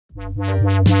Hello，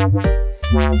 大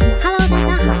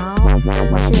家好，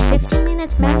我是15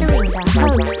 Minutes Mandarin 的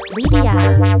host Lydia。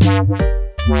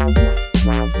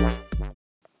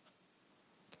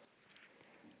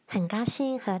很高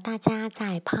兴和大家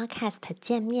在 Podcast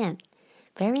见面。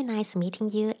Very nice meeting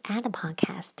you at the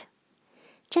podcast.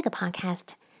 这个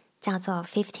podcast 叫做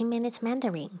15 Minutes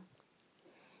Mandarin。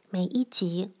每一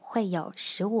集会有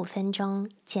15分钟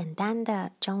简单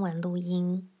的中文录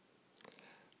音。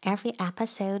Every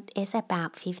episode is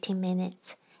about 15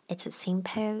 minutes. It's a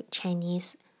simple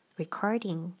Chinese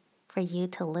recording for you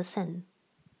to listen.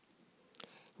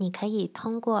 你可以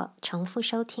通过重复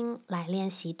收听来练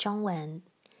习中文。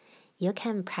You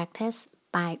can practice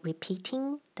by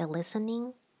repeating the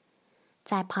listening.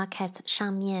 在 podcast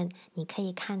上面，你可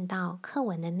以看到课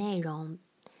文的内容。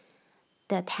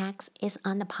The text is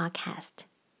on the podcast.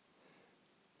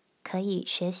 可以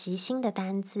学习新的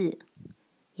单字。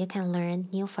You can learn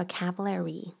new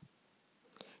vocabulary.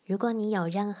 如果你有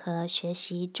任何学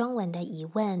习中文的疑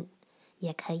问，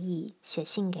也可以写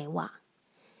信给我。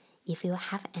If you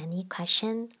have any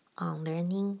question on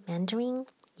learning Mandarin,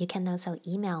 you can also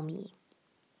email me.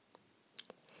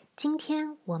 今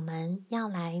天我们要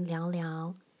来聊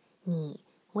聊你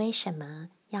为什么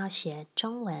要学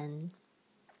中文。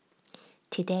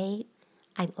Today,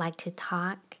 I'd like to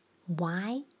talk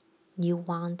why you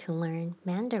want to learn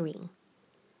Mandarin.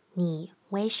 你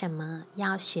为什么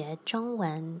要学中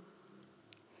文？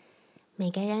每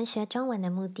个人学中文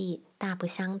的目的大不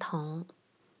相同。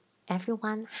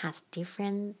Everyone has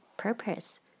different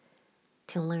purpose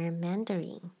to learn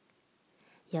Mandarin.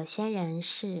 有些人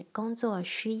是工作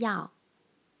需要，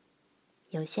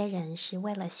有些人是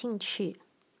为了兴趣。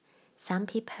Some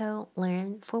people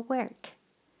learn for work.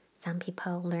 Some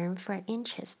people learn for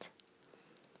interest.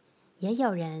 也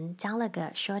有人交了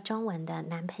个说中文的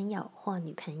男朋友或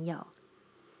女朋友。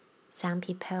Some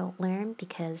people learn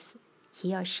because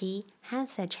he or she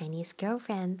has a Chinese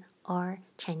girlfriend or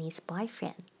Chinese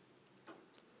boyfriend.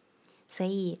 所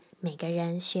以每个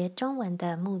人学中文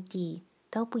的目的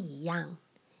都不一样。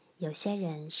有些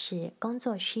人是工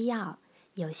作需要，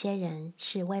有些人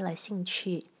是为了兴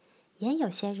趣，也有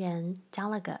些人交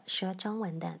了个说中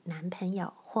文的男朋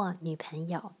友或女朋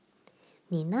友。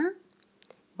你呢？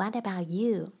 What about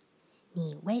you?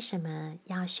 你为什么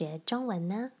要学中文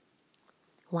呢？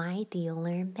 Why do you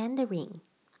learn Mandarin?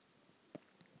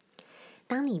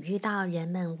 当你遇到人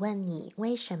们问你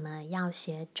为什么要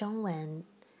学中文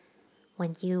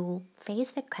When you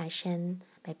face the question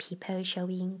by people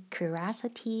showing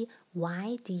curiosity,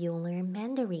 why do you learn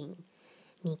Mandarin?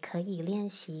 你可以练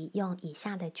习用以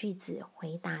下的句子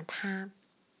回答他。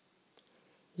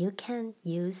You can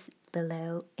use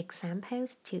below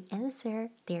examples to answer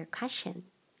their question.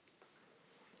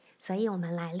 所以我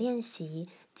们来练习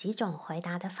几种回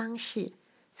答的方式。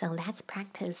So let's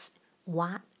practice.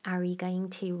 What are we going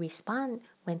to respond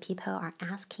when people are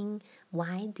asking,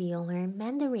 why do you learn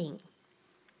Mandarin?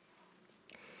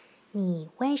 你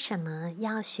为什么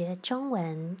要学中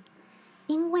文？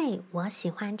因为我喜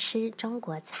欢吃中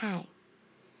国菜。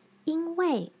因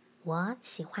为我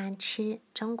喜欢吃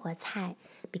中国菜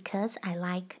because I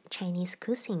like Chinese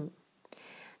cuisine.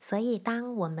 所以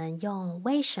当我们用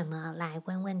为什么来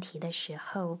问问题的时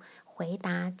候，回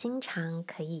答经常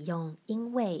可以用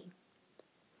因为。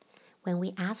When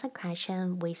we ask a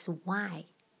question with why,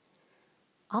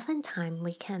 oftentimes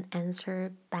we can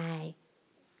answer by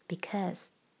because,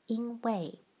 因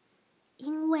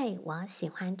为我喜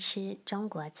欢吃中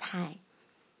国菜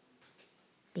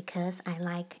because I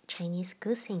like Chinese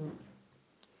cuisine.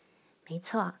 没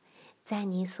错，在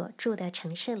你所住的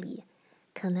城市里，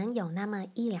可能有那么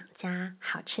一两家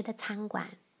好吃的餐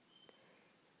馆。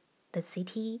The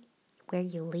city where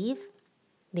you live,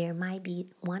 there might be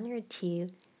one or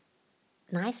two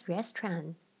nice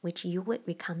restaurants which you would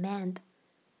recommend.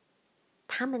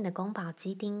 他们的宫保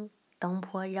鸡丁、东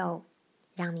坡肉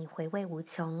让你回味无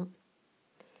穷。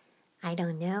I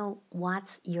don't know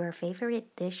what's your favorite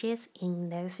dishes in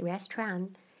those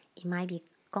restaurants. It might be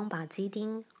宫保鸡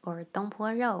丁 or 东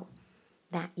坡肉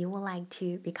that you would like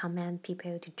to recommend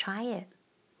people to try it.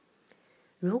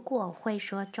 如果会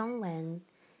说中文，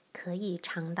可以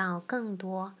尝到更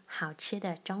多好吃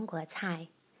的中国菜。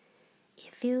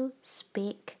If you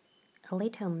speak a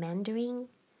little Mandarin,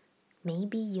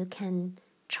 maybe you can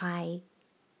try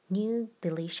new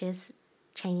delicious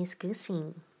Chinese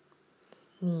cuisine.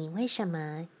 你为什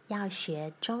么要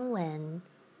学中文？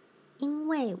因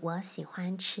为我喜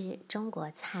欢吃中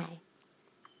国菜。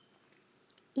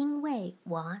因为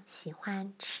我喜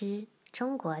欢吃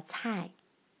中国菜。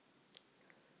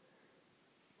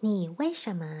你为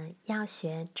什么要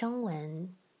学中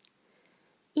文？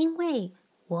因为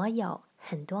我有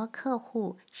很多客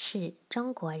户是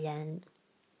中国人。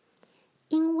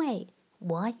因为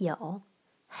我有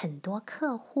很多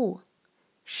客户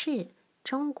是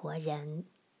中国人。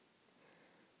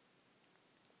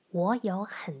我有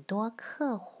很多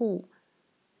客户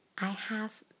I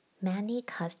have many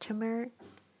customers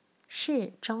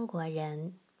是中国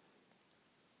人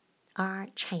are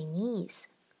Chinese.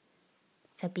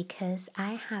 So because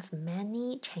I have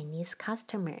many Chinese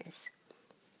customers.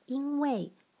 因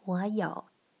为我有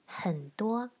很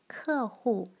多客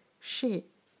户是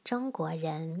中国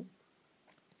人。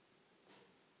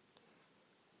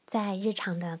在日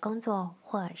常的工作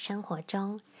或生活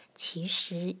中，其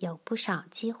实有不少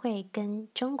机会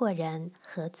跟中国人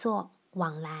合作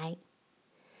往来。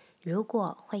如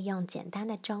果会用简单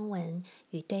的中文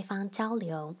与对方交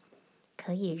流，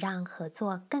可以让合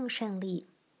作更顺利，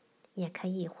也可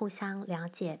以互相了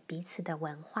解彼此的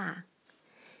文化。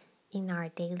In our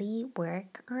daily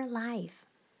work or life,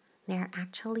 there are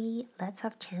actually lots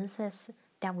of chances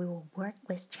that we will work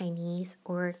with Chinese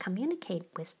or communicate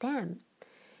with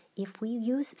them.If we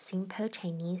use simple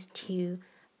Chinese to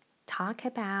talk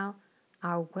about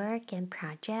our work and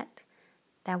project,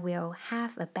 that will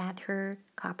have a better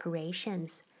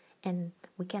cooperations, and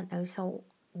we can also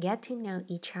get to know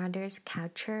each other's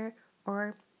culture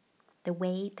or the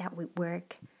way that we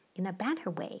work in a better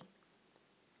way.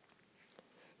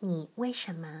 你为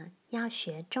什么要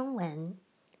学中文？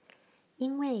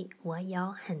因为我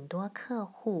有很多客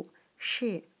户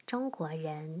是中国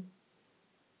人。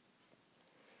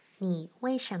你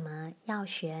为什么要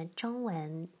学中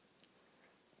文？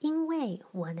因为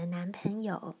我的男朋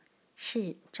友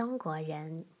是中国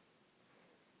人。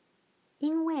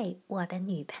因为我的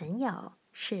女朋友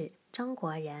是中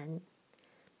国人。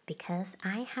Because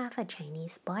I have a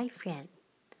Chinese boyfriend.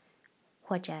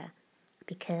 或者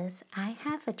Because I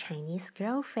have a Chinese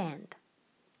girlfriend.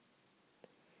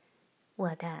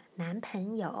 我的男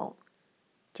朋友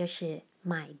就是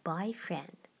my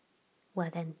boyfriend.我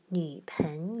的女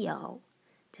朋友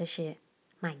就是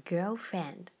my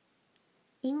girlfriend，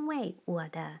 因为我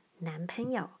的男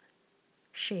朋友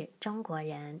是中国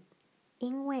人，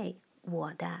因为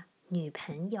我的女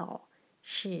朋友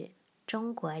是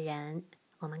中国人，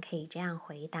我们可以这样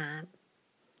回答。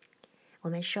我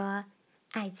们说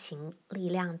爱情力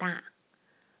量大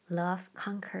 ，Love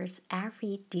conquers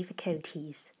every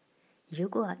difficulties。如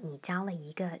果你交了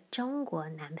一个中国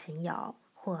男朋友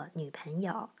或女朋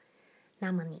友，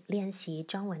那么你练习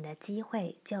中文的机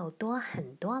会就多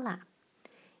很多了。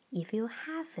If you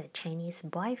have a Chinese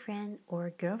boyfriend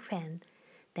or girlfriend,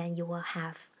 then you will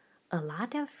have a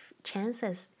lot of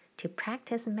chances to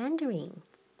practice Mandarin.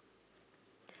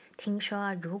 听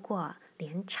说如果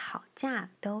连吵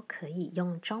架都可以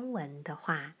用中文的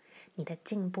话，你的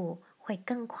进步会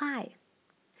更快。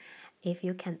If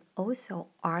you can also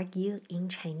argue in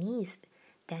Chinese,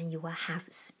 then you will have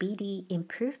speedy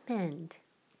improvement.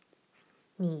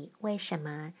你为什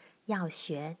么要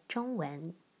学中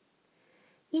文？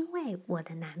因为我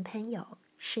的男朋友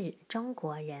是中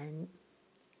国人。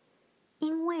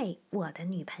因为我的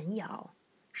女朋友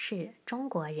是中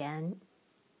国人。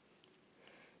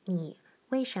你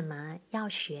为什么要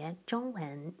学中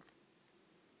文？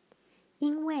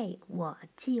因为我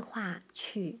计划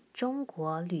去中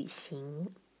国旅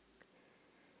行。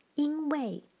因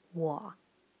为我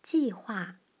计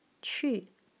划去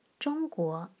中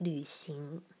国旅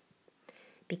行。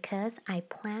Because I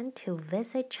plan to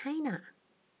visit China.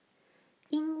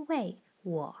 因为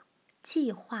我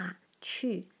计划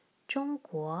去中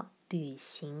国旅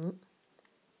行。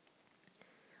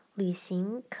旅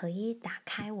行可以打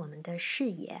开我们的视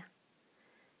野。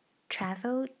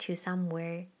Travel to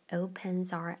somewhere opens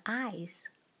our eyes.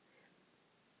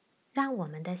 让我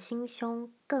们的心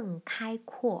胸更开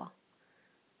阔。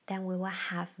Then we will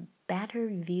have better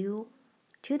view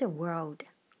to the world.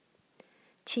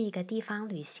 去一个地方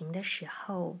旅行的时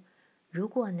候，如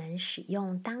果能使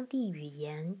用当地语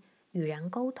言与人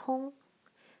沟通，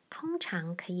通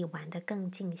常可以玩得更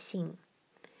尽兴。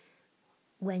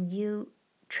When you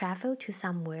travel to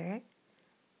somewhere,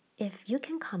 if you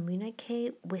can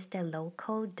communicate with the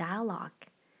local dialogue,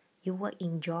 you will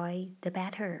enjoy the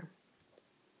better.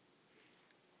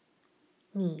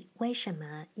 你为什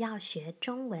么要学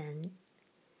中文？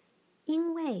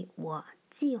因为我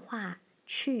计划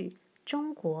去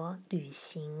中国旅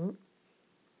行。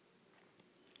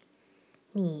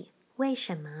你为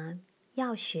什么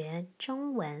要学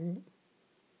中文？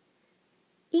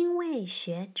因为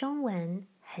学中文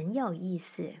很有意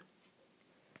思。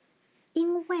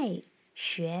因为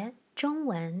学中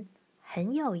文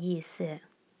很有意思。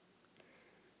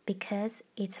Because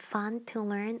it's fun to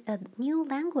learn a new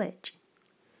language.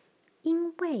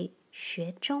 为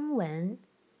学中文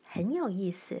很有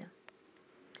意思。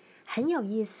很有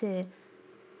意思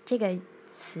这个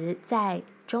词在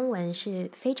中文是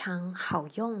非常好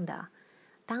用的。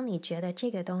当你觉得这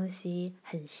个东西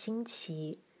很新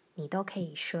奇，你都可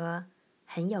以说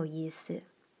很有意思。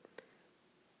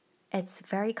It's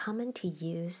very common to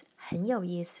use 很有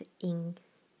意思 in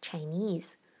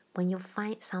Chinese when you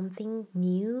find something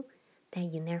new that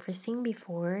you never seen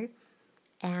before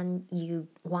and you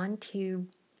want to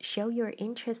show your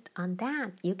interest on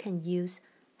that. You can use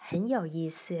很有意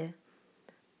思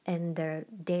in the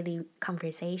daily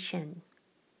conversation.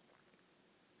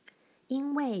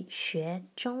 因为学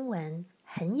中文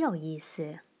很有意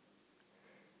思。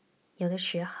有的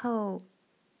时候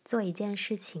做一件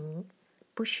事情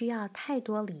不需要太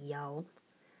多理由。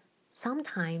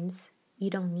Sometimes you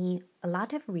don't need a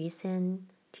lot of reason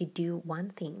to do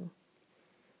one thing.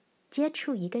 接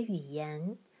触一个语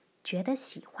言，觉得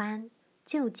喜欢，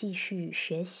就继续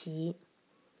学习。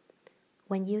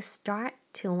When you start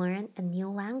to learn a new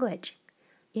language,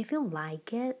 if you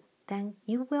like it, then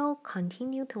you will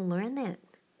continue to learn it.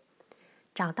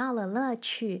 找到了乐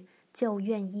趣，就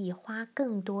愿意花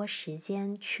更多时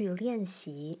间去练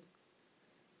习。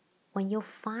When you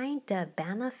find the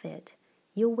benefit,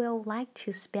 you will like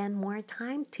to spend more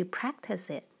time to practice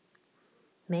it.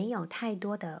 没有太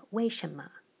多的为什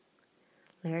么。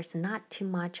There's not too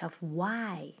much of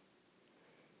why.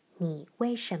 你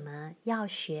为什么要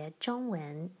学中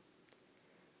文？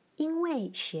因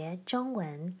为学中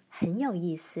文很有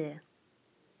意思。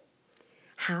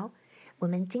好，我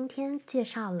们今天介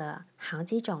绍了好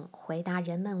几种回答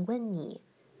人们问你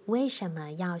为什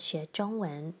么要学中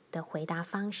文的回答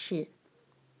方式。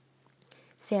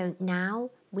So now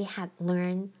we have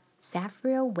learned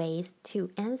several ways to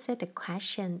answer the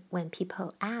question when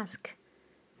people ask,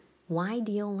 Why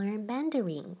do you learn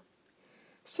Mandarin?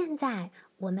 现在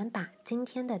我们把今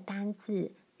天的单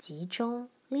字集中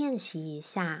练习一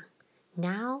下。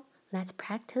Now let's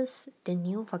practice the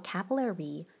new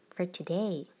vocabulary for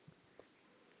today.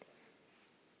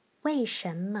 为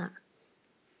什么？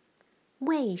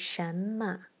为什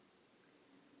么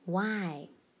 ？Why？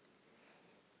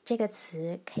 这个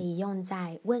词可以用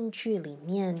在问句里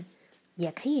面，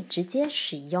也可以直接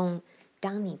使用。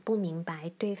当你不明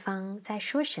白对方在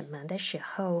说什么的时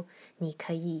候，你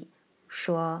可以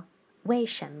说为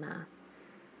什么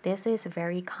 ？This is a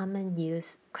very common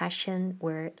use question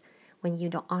word. When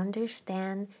you don't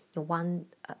understand, you want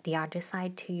the other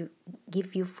side to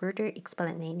give you further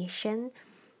explanation,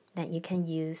 then you can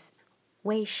use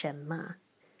为什么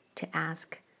to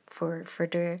ask for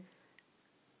further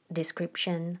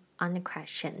description on the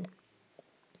question.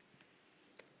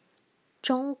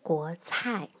 中国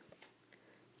菜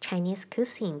Chinese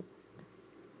cuisine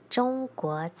中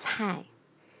国菜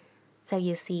So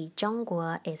you see 中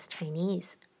国 is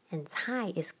Chinese and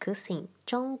菜 is cuisine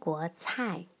中国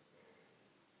菜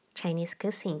Chinese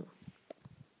cuisine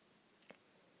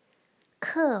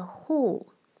客户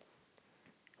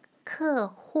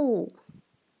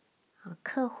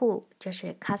就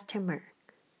是 customer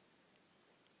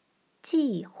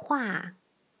计划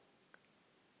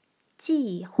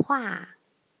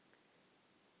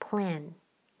plan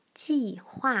计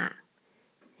划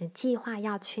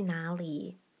要去哪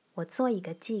里？我做一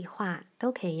个计划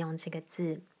都可以用这个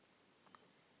字。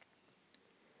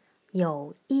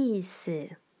有意思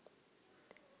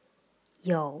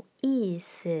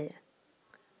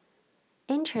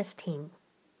interesting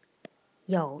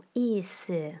有意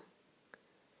思。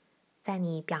在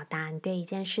你表达你对一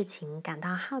件事情感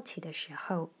到好奇的时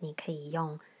候，你可以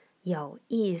用有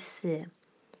意思。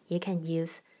You can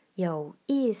use 有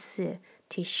意思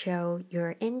to show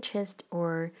your interest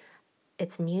or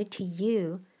it's new to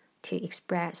you to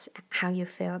express how you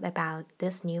feel about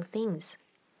these new things.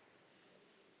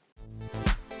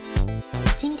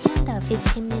 今天的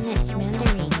15 Minutes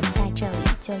Mandarin 在这里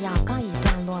就要告一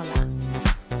段落了。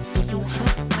If you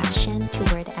have a question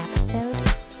toward the episode,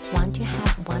 want to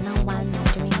have one-on-one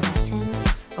Mandarin lesson,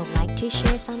 or like to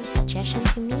share some suggestion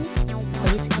to me,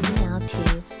 please email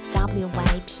to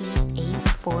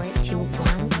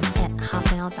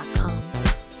wyp8421@hotmail.com.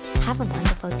 Have a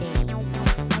wonderful day.